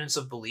 those tenets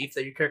of belief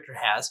that your character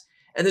has.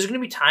 And there's going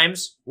to be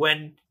times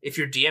when, if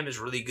your DM is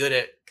really good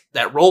at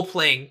that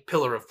role-playing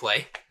pillar of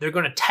play, they're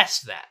going to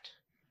test that.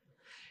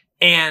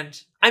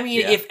 And, I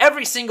mean, if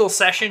every single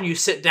session you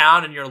sit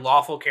down and your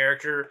lawful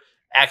character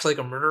acts like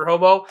a murder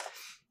hobo,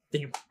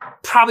 then you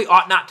probably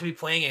ought not to be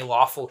playing a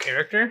lawful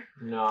character.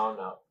 No.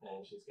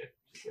 Man, she's good.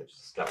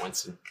 She's got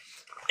Winston.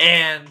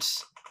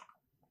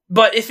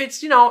 But if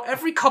it's,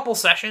 every couple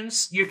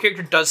sessions, your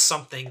character does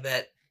something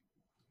that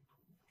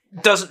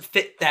doesn't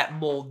fit that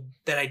mold,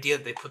 that idea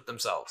that they put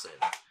themselves in,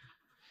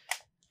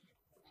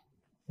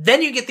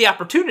 then you get the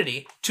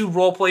opportunity to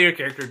roleplay your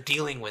character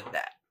dealing with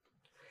that.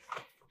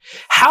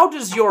 How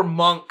does your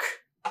monk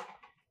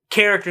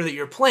character that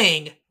you're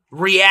playing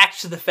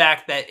react to the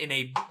fact that in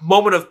a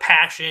moment of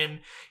passion,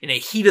 in a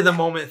heat of the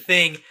moment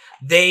thing,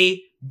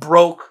 they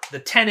broke the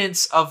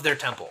tenets of their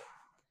temple?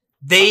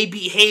 They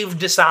behaved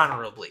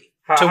dishonorably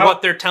to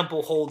what their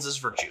temple holds as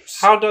virtues.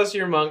 How does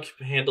your monk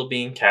handle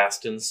being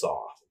cast in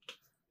Saw?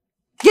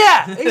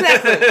 Yeah,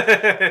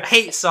 exactly. I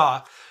hate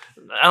Saw.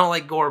 I don't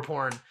like gore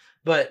porn.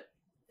 But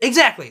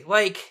exactly,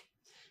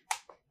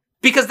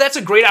 because that's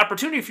a great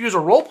opportunity for you as a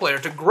role player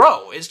to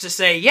grow, is to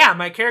say, yeah,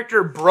 my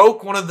character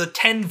broke one of the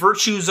 10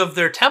 virtues of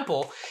their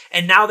temple,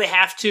 and now they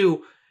have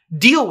to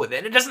deal with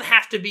it. It doesn't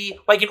have to be,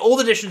 like in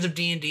old editions of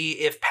D&D,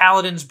 if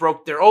paladins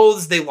broke their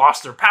oaths, they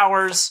lost their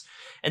powers,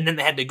 and then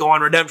they had to go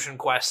on redemption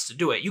quests to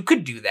do it. You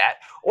could do that.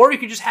 Or you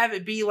could just have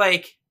it be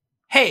like,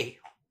 hey,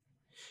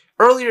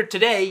 earlier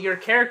today, your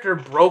character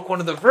broke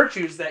one of the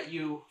virtues that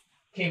you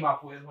came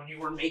up with when you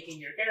were making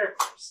your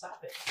character.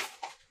 Stop it.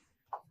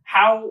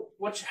 How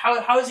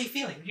is he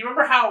feeling? Do you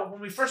remember how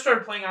when we first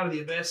started playing Out of the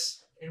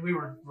Abyss and we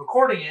were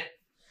recording it,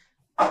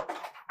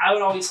 I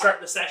would always start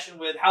the session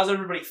with, how's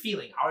everybody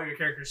feeling? How are your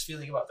characters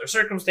feeling about their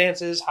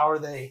circumstances? How are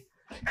they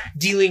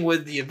dealing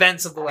with the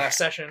events of the last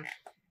session?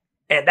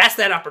 And that's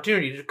that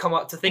opportunity to come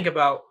up to think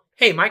about,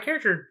 hey, my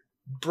character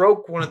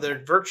broke one of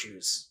their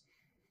virtues.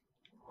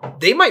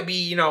 They might be,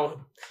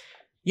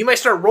 you might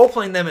start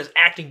role-playing them as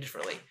acting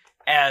differently,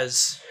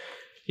 as,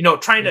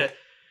 trying to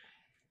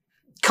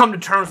come to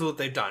terms with what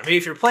they've done. Maybe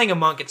if you're playing a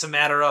monk, it's a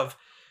matter of,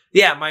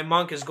 yeah, my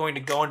monk is going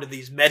to go into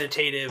these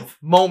meditative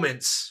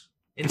moments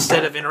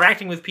instead of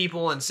interacting with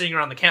people and sitting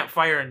around the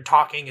campfire and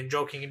talking and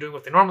joking and doing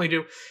what they normally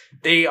do.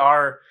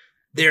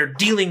 They're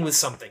dealing with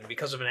something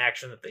because of an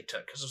action that they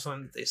took, because of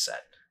something that they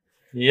said.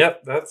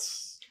 Yep,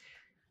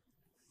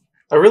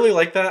 I really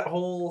like that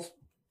whole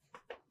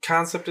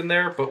concept in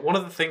there, but one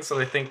of the things that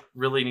I think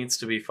really needs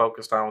to be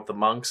focused on with the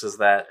monks is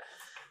that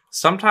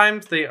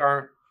sometimes they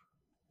aren't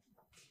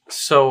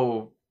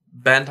so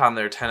bent on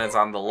their tenets,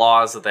 on the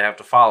laws that they have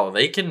to follow.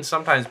 They can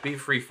sometimes be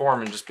free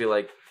form and just be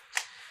like,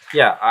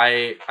 yeah,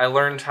 I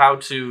learned how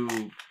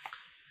to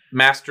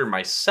master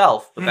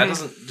myself, but that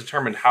doesn't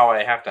determine how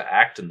I have to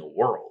act in the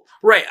world.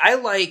 Right. I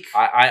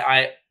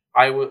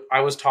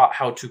was taught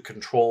how to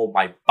control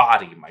my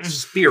body, my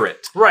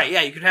spirit. Right.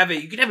 Yeah. You could have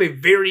a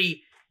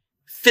very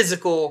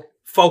physical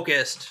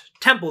focused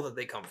temple that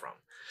they come from.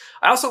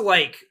 I also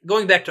like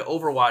going back to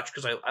Overwatch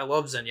because I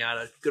love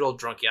Zenyatta, good old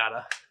drunk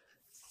Yatta.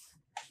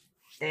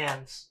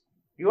 And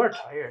you are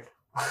tired.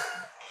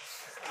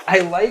 I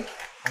like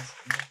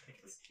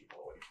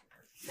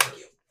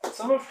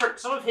some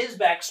of his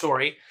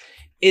backstory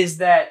is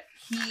that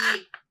he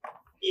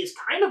is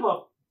kind of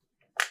a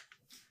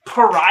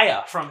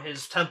pariah from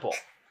his temple.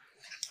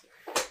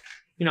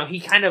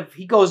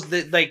 He goes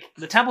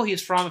the temple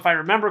he's from, if I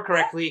remember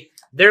correctly,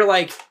 they're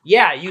like,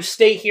 yeah, you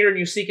stay here and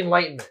you seek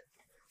enlightenment.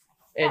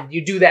 And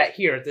you do that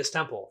here at this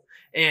temple.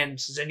 And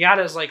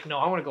Zenyatta is like, no,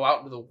 I want to go out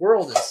into the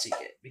world and seek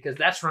it, because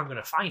that's where I'm going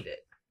to find it.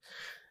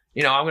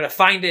 I'm going to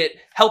find it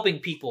helping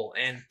people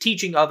and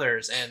teaching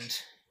others and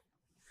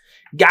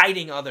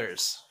guiding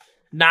others,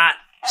 not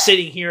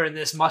sitting here in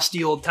this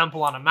musty old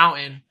temple on a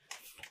mountain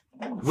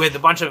with a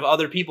bunch of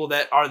other people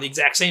that are the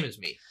exact same as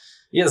me.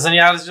 Yeah,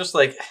 Zenyatta's just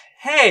like,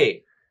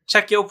 hey,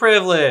 check your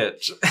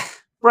privilege.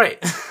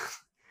 Right.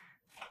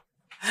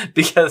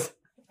 Because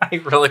I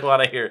really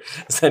want to hear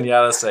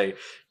Zenyatta say,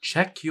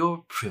 check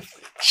your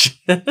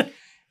privilege. And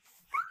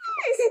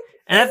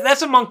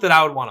that's a monk that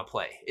I would want to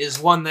play, is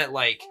one that,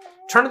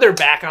 turned their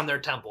back on their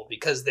temple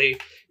because they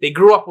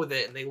grew up with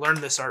it and they learned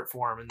this art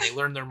form and they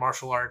learned their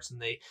martial arts and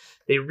they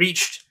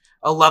reached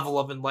a level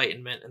of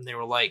enlightenment and they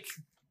were like,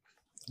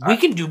 we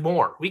can do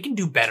more. We can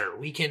do better.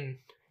 We can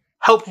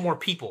help more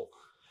people.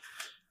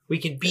 We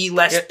can be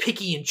less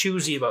picky and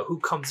choosy about who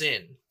comes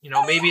in.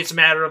 Maybe it's a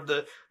matter of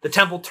the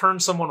temple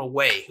turned someone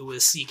away who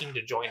is seeking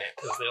to join it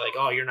because they're like,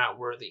 oh, you're not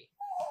worthy.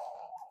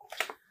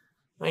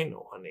 I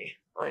know, honey.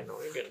 I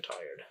know you're getting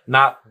tired.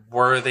 Not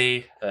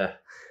worthy.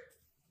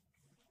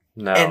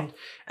 No.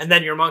 And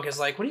then your monk is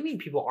like, what do you mean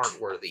people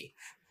aren't worthy?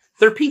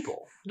 They're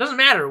people. It doesn't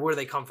matter where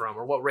they come from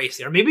or what race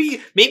they are. Maybe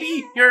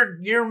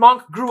your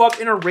monk grew up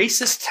in a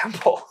racist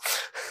temple.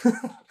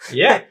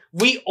 Yeah.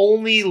 We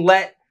only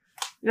let,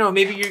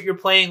 maybe you're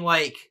playing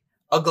like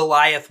a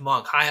Goliath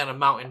monk high on a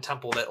mountain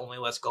temple that only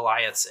lets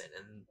Goliaths in,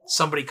 and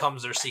somebody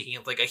comes there seeking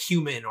it, like a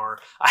human or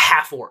a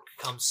half-orc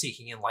comes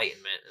seeking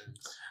enlightenment.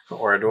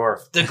 Or a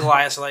dwarf. The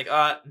Goliaths are like,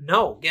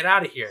 no, get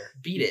out of here.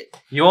 Beat it.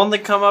 You only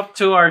come up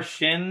to our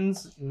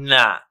shins?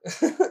 Nah.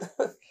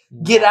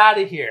 Get out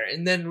of here.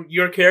 And then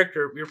your player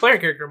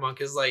character monk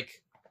is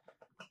like,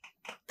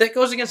 that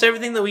goes against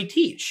everything that we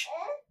teach.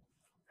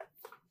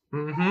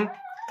 Mm-hmm.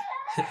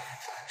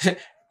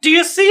 Do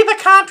you see the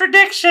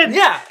contradiction?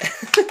 Yeah.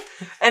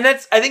 And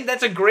I think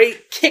that's a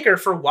great kicker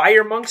for why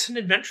your monk's an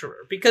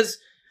adventurer, because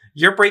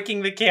you're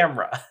breaking the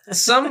camera.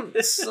 Some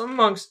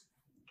monks,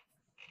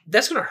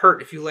 that's going to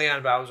hurt if you lay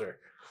on Bowser.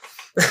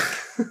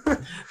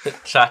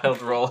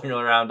 Child rolling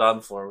around on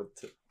the floor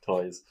with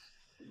toys.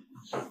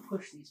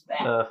 Push these back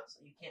so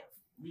you can't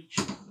reach.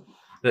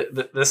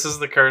 This is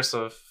the curse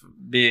of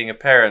being a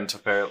parent,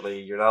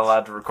 apparently. You're not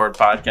allowed to record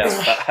podcasts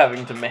without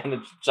having to manage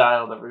a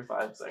child every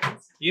 5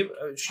 seconds. She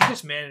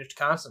just managed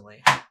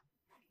constantly.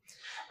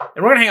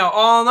 And we're going to hang out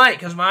all night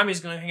because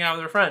Mommy's going to hang out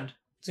with her friend.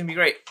 It's going to be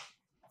great.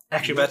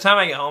 Actually, by the time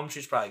I get home,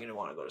 she's probably going to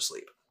want to go to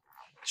sleep.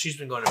 She's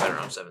been going to bed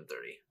around 7:30.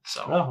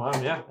 So. Oh,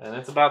 well, yeah. And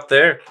it's about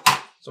there.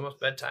 It's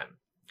almost bedtime.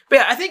 But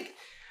yeah, I think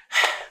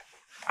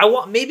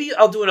maybe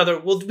I'll do another.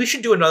 We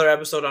should do another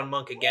episode on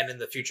Monk again in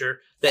the future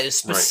that is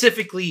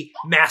specifically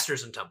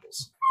masters and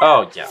temples.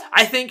 Oh yeah.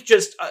 I think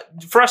just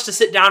for us to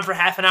sit down for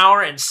half an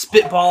hour and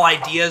spitball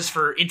ideas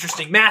for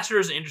interesting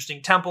masters and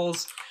interesting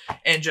temples,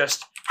 and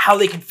just how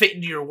they can fit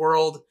into your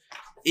world,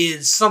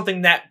 is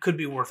something that could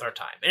be worth our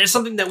time. And it's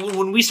something that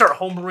when we start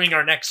homebrewing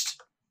our next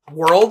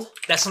world,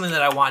 that's something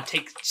that I want to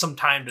take some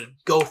time to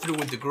go through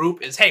with the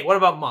group. Is, hey, what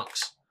about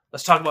monks?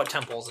 Let's talk about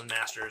temples and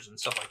masters and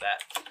stuff like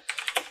that.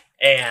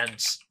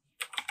 And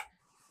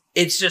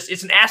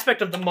it's an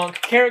aspect of the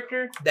monk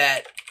character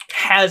that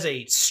has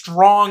a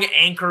strong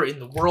anchor in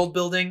the world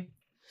building.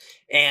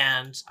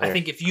 And I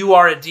think if you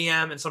are a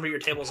DM and somebody at your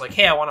table is like,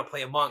 hey, I want to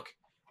play a monk,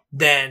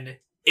 then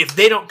if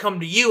they don't come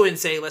to you and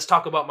say, let's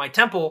talk about my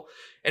temple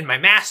and my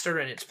master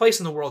and its place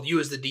in the world, you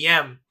as the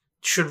DM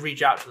should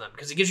reach out to them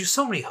because it gives you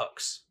so many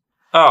hooks.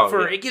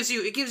 It gives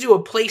you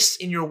a place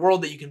in your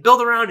world that you can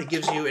build around. It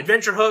gives you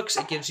adventure hooks.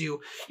 It gives you,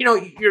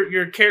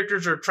 your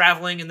characters are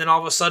traveling, and then all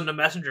of a sudden a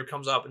messenger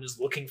comes up and is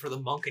looking for the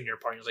monk in your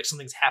party. It's like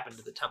something's happened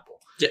to the temple.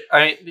 Yeah,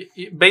 I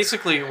mean,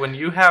 basically, when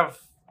you have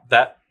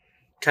that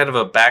kind of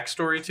a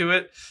backstory to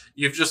it,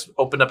 you've just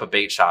opened up a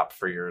bait shop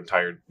for your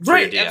entire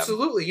right. DM.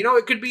 Absolutely.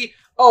 It could be,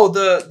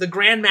 the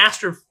Grand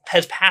Master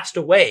has passed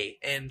away,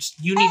 and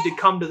you need to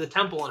come to the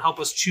temple and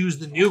help us choose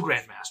the new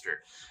Grand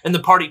Master. And the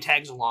party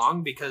tags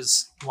along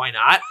because why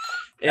not?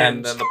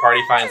 And then the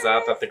party finds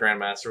out that the Grand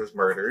Master was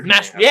murdered.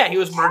 He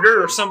was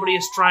murdered, or somebody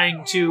is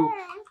trying to.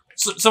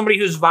 Somebody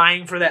who's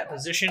vying for that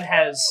position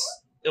has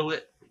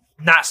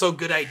not so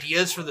good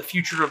ideas for the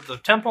future of the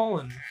temple,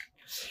 and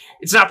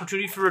it's an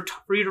opportunity for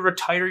you to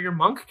retire your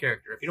monk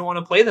character. If you don't want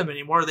to play them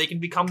anymore, they can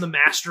become the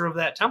master of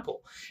that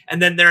temple,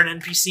 and then they're an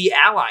NPC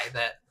ally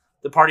that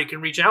the party can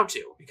reach out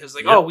to because,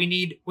 we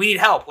need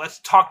help. Let's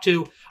talk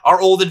to our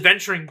old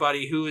adventuring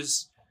buddy who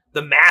is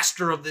the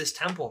master of this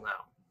temple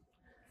now.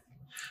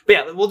 But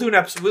yeah, we'll do an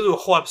episode. We'll do a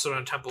whole episode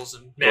on temples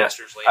and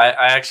masters later.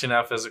 I actually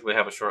now physically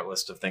have a short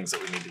list of things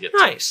that we need to get.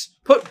 Nice.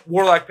 Put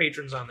warlock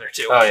patrons on there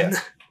too. Oh yeah.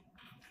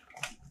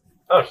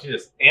 Oh, she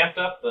just amped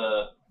up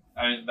the.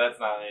 I mean, that's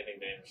not anything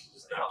dangerous. She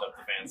just amped up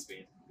the fan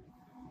speed.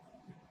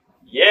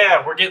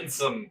 Yeah, we're getting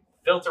some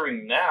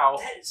filtering now.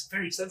 That is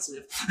very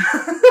sensitive.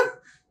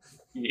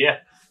 Yeah.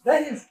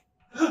 That is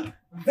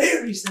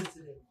very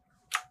sensitive.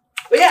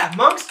 But yeah,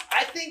 monks,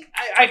 I think,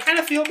 I kind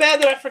of feel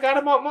bad that I forgot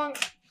about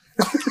monks.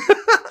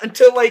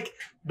 Until,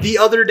 the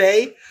other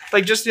day.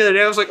 Just the other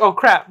day, I was like, oh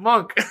crap,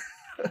 monk.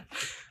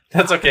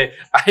 That's okay.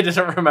 I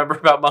didn't remember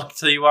about monk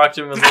until you walked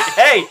in and was like,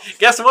 hey,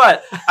 guess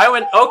what? I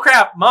went, oh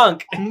crap,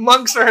 monk.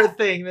 Monks are a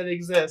thing that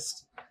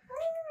exists.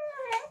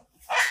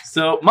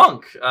 So,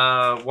 monk,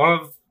 one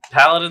of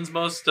Paladin's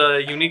most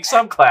unique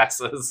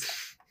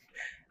subclasses.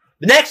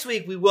 Next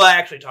week, we will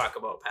actually talk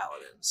about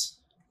Paladins.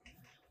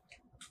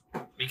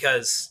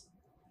 Because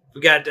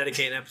we got to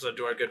dedicate an episode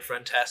to our good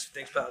friend Tess, who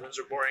thinks Paladins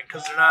are boring,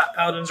 because they're not.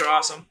 Paladins are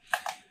awesome.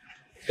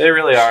 They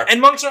really are. And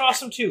monks are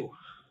awesome, too.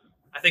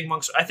 I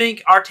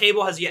think our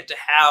table has yet to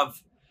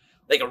have,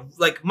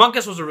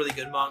 Monkus was a really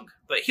good monk,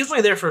 but he was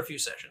only there for a few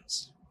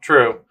sessions.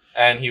 True.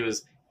 And he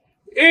was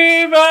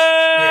evil!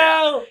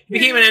 Yeah. He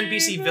became an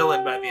NPC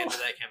villain by the end of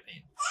that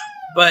campaign.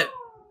 But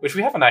which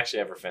we haven't actually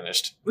ever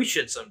finished. We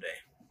should someday.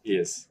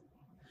 Yes.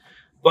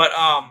 But,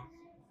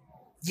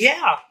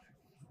 yeah.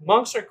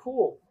 Monks are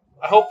cool.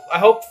 I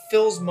hope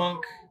Phil's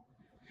monk...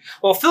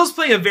 Well, Phil's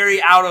playing a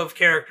very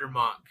out-of-character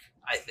monk,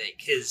 I think.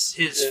 His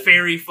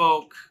fairy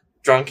folk...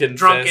 Drunken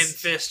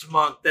Fist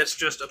monk that's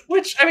just a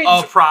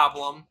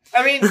problem.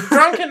 I mean,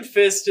 Drunken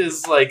Fist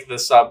is the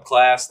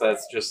subclass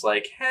that's just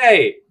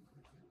hey,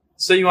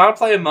 so you want to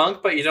play a monk,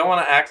 but you don't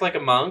want to act like a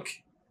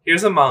monk?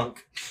 Here's a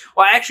monk.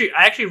 Well, I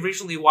actually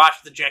recently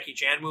watched the Jackie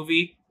Chan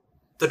movie,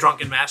 The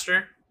Drunken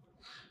Master.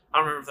 I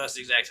don't remember if that's the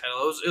exact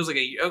title.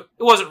 It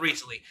wasn't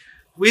recently.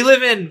 We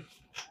live in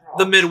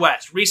the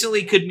Midwest.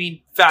 Recently could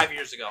mean 5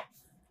 years ago.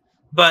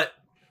 But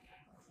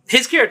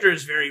his character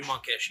is very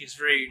monkish. He's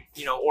very,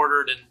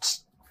 ordered and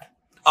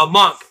a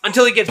monk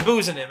until he gets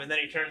booze in him, and then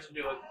he turns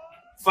into a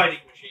fighting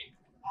machine.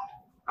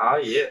 Oh,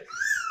 yeah.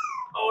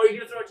 Oh, are you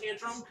going to throw a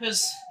tantrum?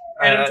 Because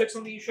Adam took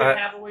something you shouldn't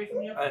have away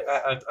from you?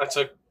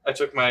 I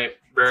took my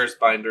Rarest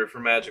Binder for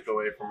Magic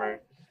away from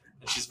her,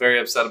 and she's very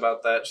upset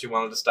about that. She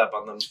wanted to step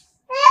on them.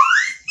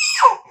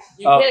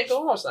 You can't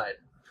go outside.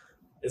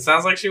 It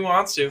sounds like she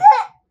wants to.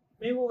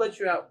 Maybe we'll let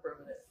you out for a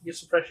minute. Get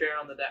some fresh air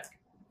on the deck.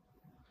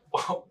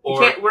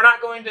 We're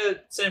not going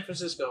to San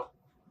Francisco.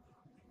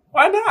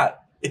 Why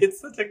not? It's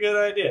such a good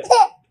idea.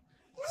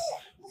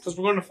 Because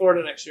we're going to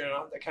Florida next year and I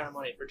don't have that kind of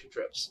money for 2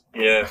 trips.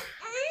 Yeah.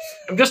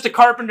 I'm just a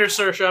carpenter,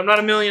 Saoirse. I'm not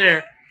a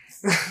millionaire.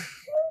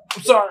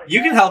 I'm sorry.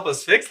 You can help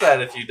us fix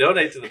that if you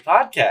donate to the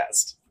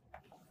podcast.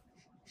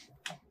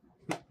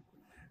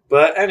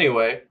 But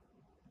anyway,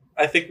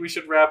 I think we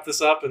should wrap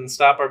this up and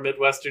stop our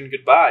Midwestern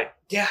goodbye.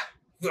 Yeah.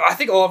 I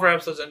think all of our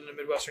episodes end in a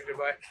Midwestern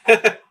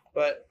goodbye.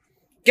 But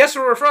guess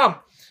where we're from?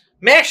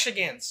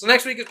 Michigan. So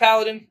next week is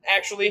Paladin,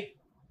 actually.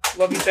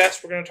 Love you,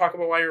 Tess. We're going to talk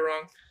about why you're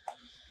wrong.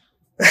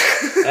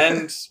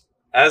 And,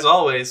 as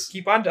always,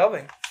 keep on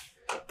delving.